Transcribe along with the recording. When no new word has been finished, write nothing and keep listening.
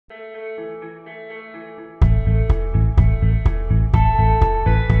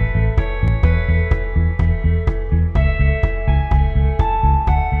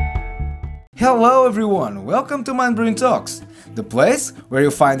everyone, welcome to mindbraintalks, the place where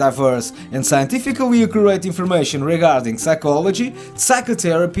you find diverse and scientifically accurate information regarding psychology,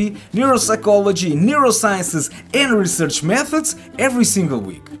 psychotherapy, neuropsychology, neurosciences and research methods every single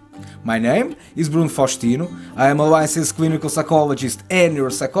week. My name is Bruno Faustino. I am a licensed clinical psychologist and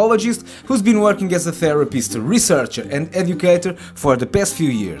neuropsychologist who's been working as a therapist, researcher and educator for the past few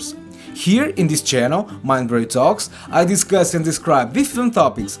years. Here in this channel, mindbraintalks, I discuss and describe different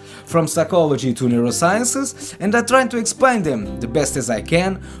topics from psychology to neurosciences, and I try to explain them the best as I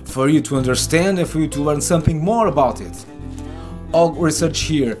can for you to understand and for you to learn something more about it. All research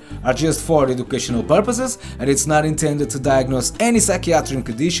here are just for educational purposes, and it's not intended to diagnose any psychiatric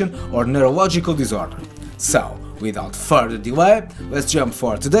condition or neurological disorder. So, without further delay, let's jump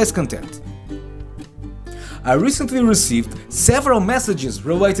for today's content. I recently received several messages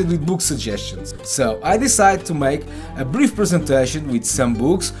related with book suggestions, so I decided to make a brief presentation with some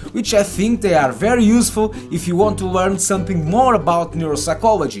books which I think they are very useful if you want to learn something more about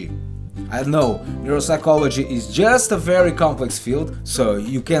neuropsychology. I know, neuropsychology is just a very complex field, so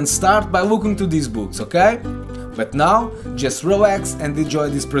you can start by looking to these books, okay? But now, just relax and enjoy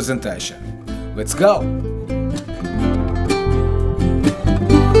this presentation. Let's go!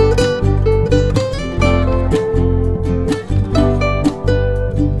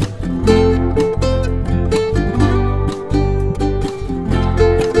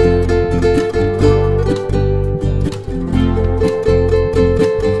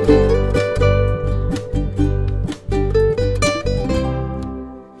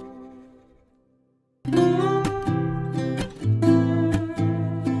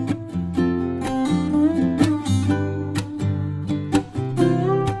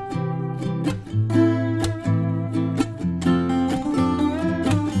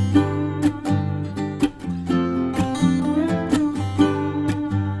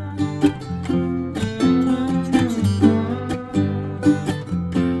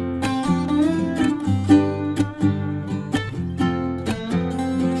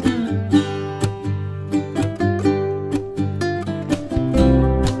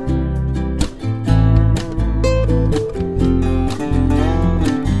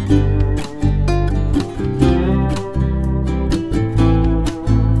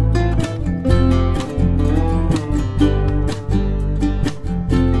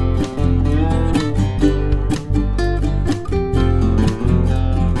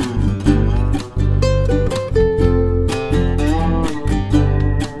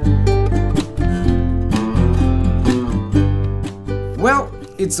 Well,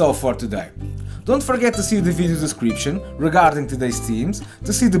 it's all for today. Don't forget to see the video description regarding today's themes,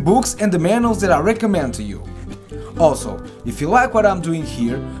 to see the books and the manuals that I recommend to you. Also, if you like what I'm doing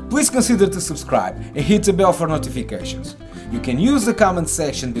here, please consider to subscribe and hit the bell for notifications. You can use the comment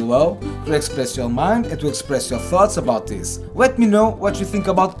section below to express your mind and to express your thoughts about this. Let me know what you think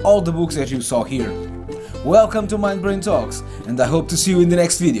about all the books that you saw here. Welcome to mindbraintalks, and I hope to see you in the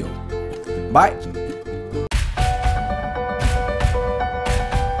next video. Bye!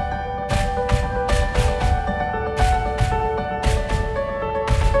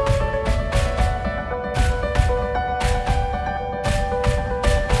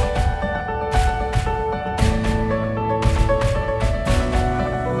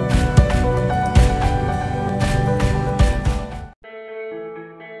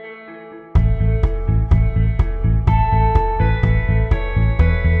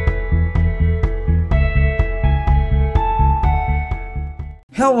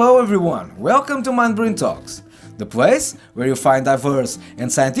 Hello everyone, welcome to mindbraintalks, the place where you find diverse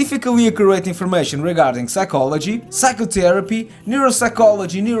and scientifically accurate information regarding psychology, psychotherapy,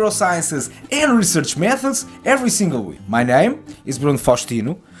 neuropsychology, neurosciences and research methods every single week. My name is Bruno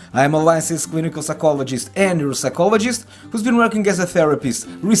Faustino. I am a licensed clinical psychologist and neuropsychologist who's been working as a therapist,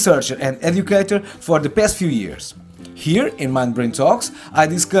 researcher and educator for the past few years. Here in mindbraintalks, I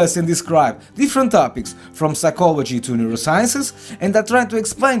discuss and describe different topics from psychology to neurosciences, and I try to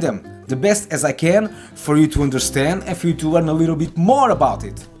explain them the best as I can for you to understand and for you to learn a little bit more about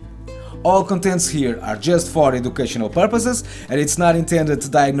it. All contents here are just for educational purposes, and it's not intended to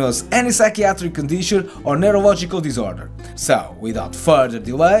diagnose any psychiatric condition or neurological disorder. So, without further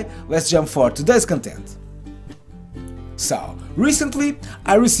delay, let's jump for today's content. So, recently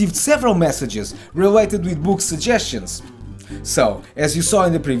I received several messages related with book suggestions. So, as you saw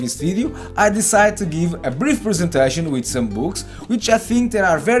in the previous video, I decided to give a brief presentation with some books which I think that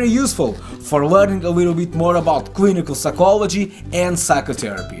are very useful for learning a little bit more about clinical psychology and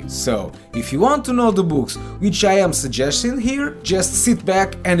psychotherapy. So, if you want to know the books which I am suggesting here, just sit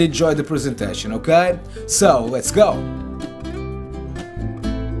back and enjoy the presentation, okay? So, let's go!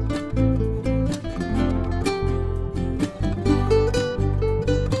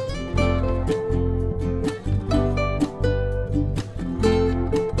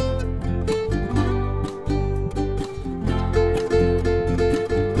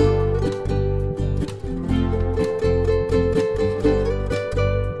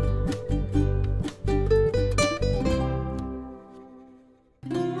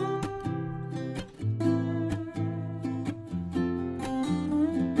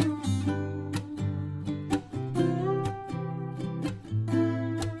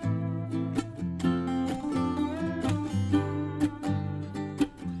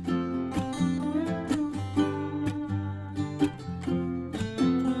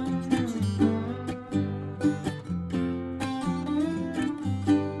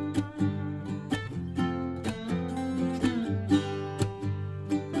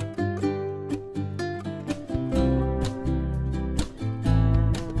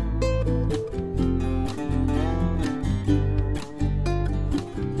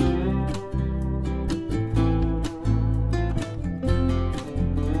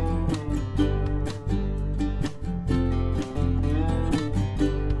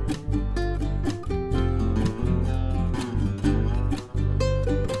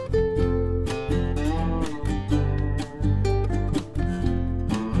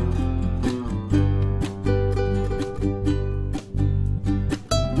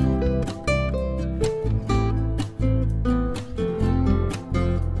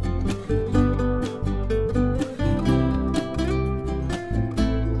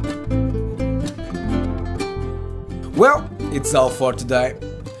 Well, it's all for today.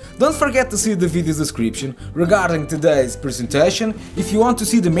 Don't forget to see the video description regarding today's presentation if you want to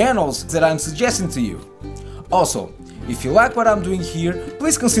see the manuals that I'm suggesting to you. Also, if you like what I'm doing here,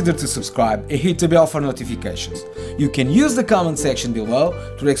 please consider to subscribe and hit the bell for notifications. You can use the comment section below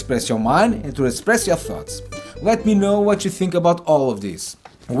to express your mind and to express your thoughts. Let me know what you think about all of this.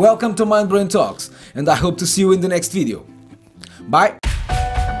 Welcome to Mind Brain Talks, and I hope to see you in the next video. Bye!